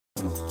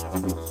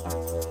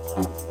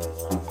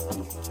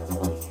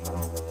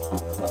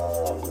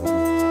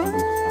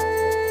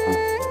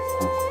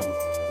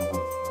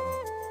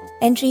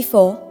Entry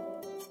 4,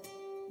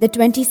 the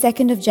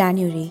 22nd of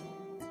January,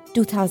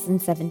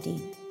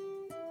 2017.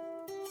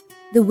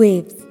 The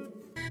waves.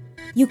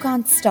 You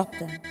can't stop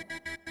them,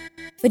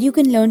 but you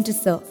can learn to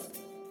surf.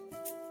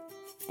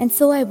 And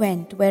so I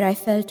went where I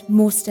felt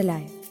most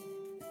alive,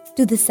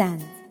 to the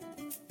sands,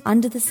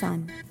 under the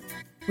sun,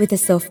 with a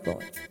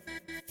surfboard.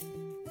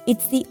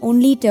 It's the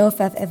only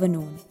turf I've ever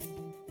known,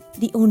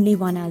 the only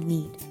one I'll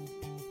need.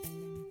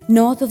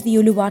 North of the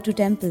Uluwatu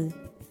temple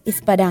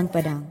is Padang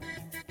Padang,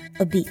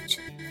 a beach,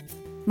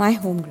 my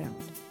home ground.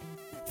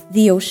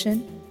 The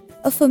ocean,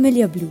 a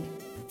familiar blue,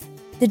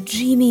 the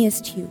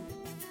dreamiest hue.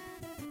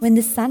 When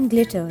the sun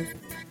glitters,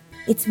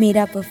 it's made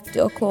up of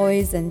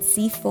turquoise and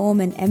sea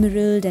foam and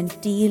emerald and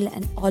teal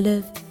and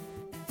olive.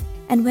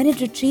 And when it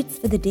retreats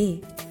for the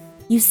day,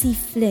 you see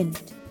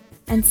flint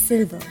and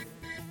silver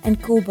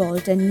and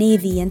cobalt and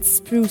navy and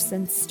spruce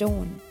and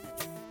stone.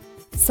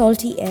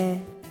 Salty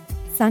air,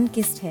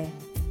 sun-kissed hair,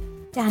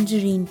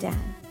 tangerine tan.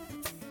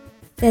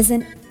 There's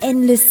an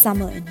endless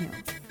summer in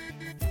here,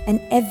 and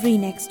every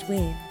next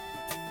wave,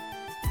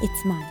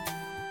 it's mine.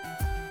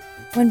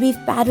 When we've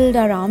paddled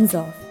our arms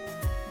off,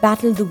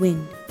 battled the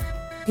wind,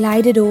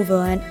 glided over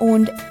and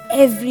owned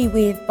every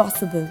wave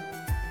possible,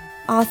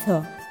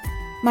 Arthur,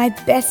 my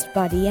best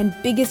buddy and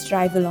biggest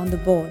rival on the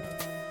board,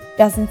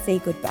 doesn't say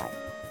goodbye.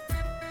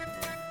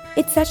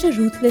 It's such a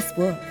ruthless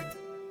work.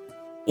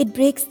 It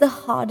breaks the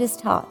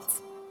hardest hearts,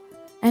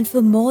 and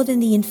for more than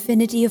the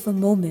infinity of a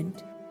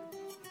moment,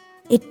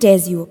 it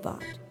tears you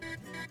apart.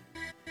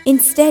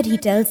 Instead, he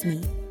tells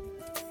me,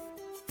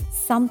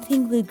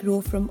 something will grow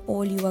from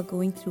all you are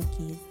going through,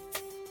 Keith,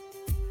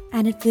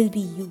 and it will be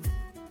you.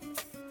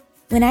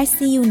 When I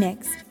see you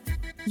next,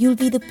 you'll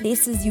be the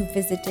places you've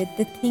visited,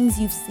 the things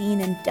you've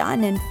seen and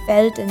done and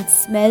felt and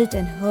smelt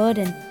and heard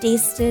and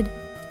tasted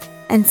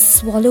and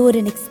swallowed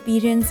and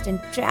experienced and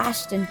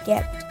trashed and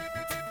kept.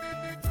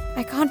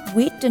 I can't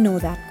wait to know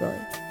that girl.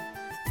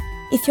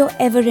 If you're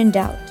ever in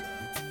doubt,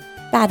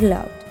 paddle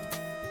out.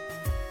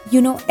 You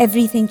know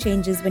everything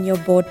changes when your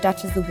board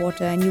touches the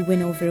water and you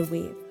win over a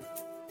wave.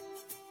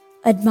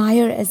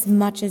 Admire as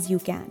much as you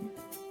can.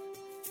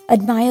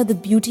 Admire the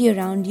beauty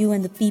around you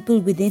and the people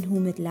within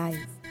whom it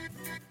lies.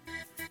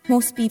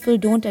 Most people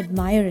don't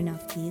admire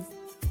enough these,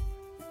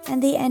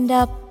 and they end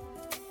up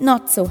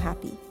not so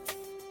happy.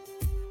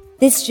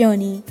 This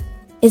journey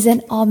is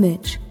an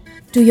homage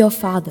to your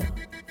father.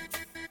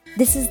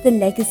 This is the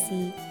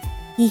legacy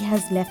he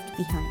has left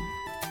behind.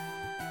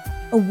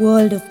 A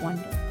world of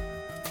wonder.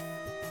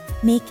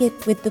 Make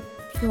it with the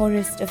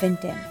purest of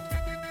intent.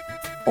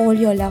 All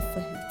your love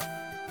for him.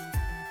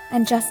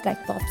 And just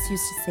like Pops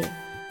used to say,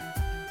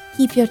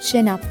 keep your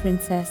chin up,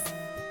 princess,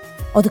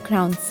 or the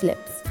crown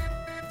slips.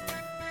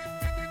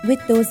 With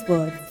those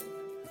words,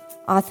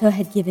 Arthur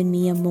had given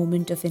me a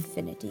moment of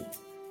infinity.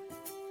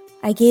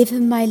 I gave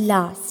him my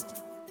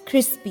last,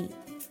 crispy,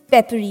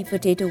 peppery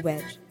potato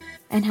wedge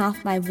and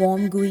half my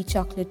warm, gooey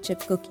chocolate chip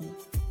cookie,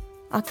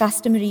 our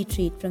customary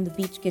treat from the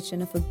beach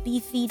kitchen of a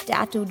beefy,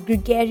 tattooed,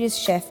 gregarious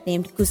chef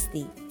named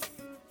Kusti.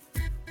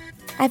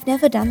 I've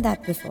never done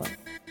that before.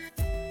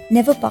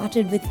 Never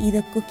parted with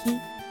either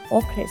cookie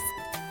or crisp.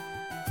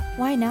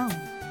 Why now?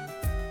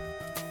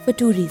 For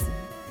two reasons.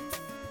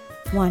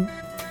 One,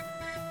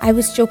 I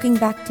was choking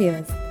back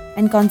tears,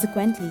 and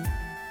consequently,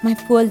 my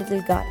poor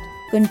little gut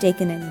couldn't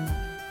take in anymore.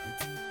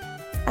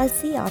 I'll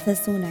see Arthur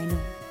soon, I know.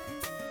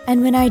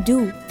 And when I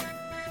do,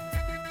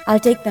 I'll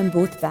take them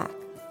both back.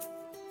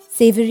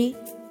 Savory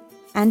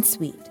and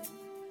sweet.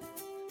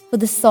 For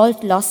the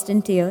salt lost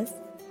in tears,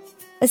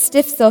 a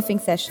stiff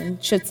surfing session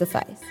should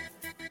suffice.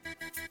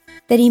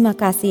 Terima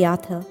kasih,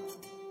 Arthur.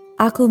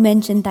 Aku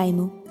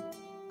mencintaimu.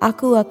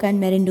 Aku akan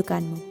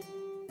merindukanmu.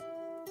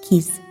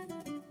 Keith.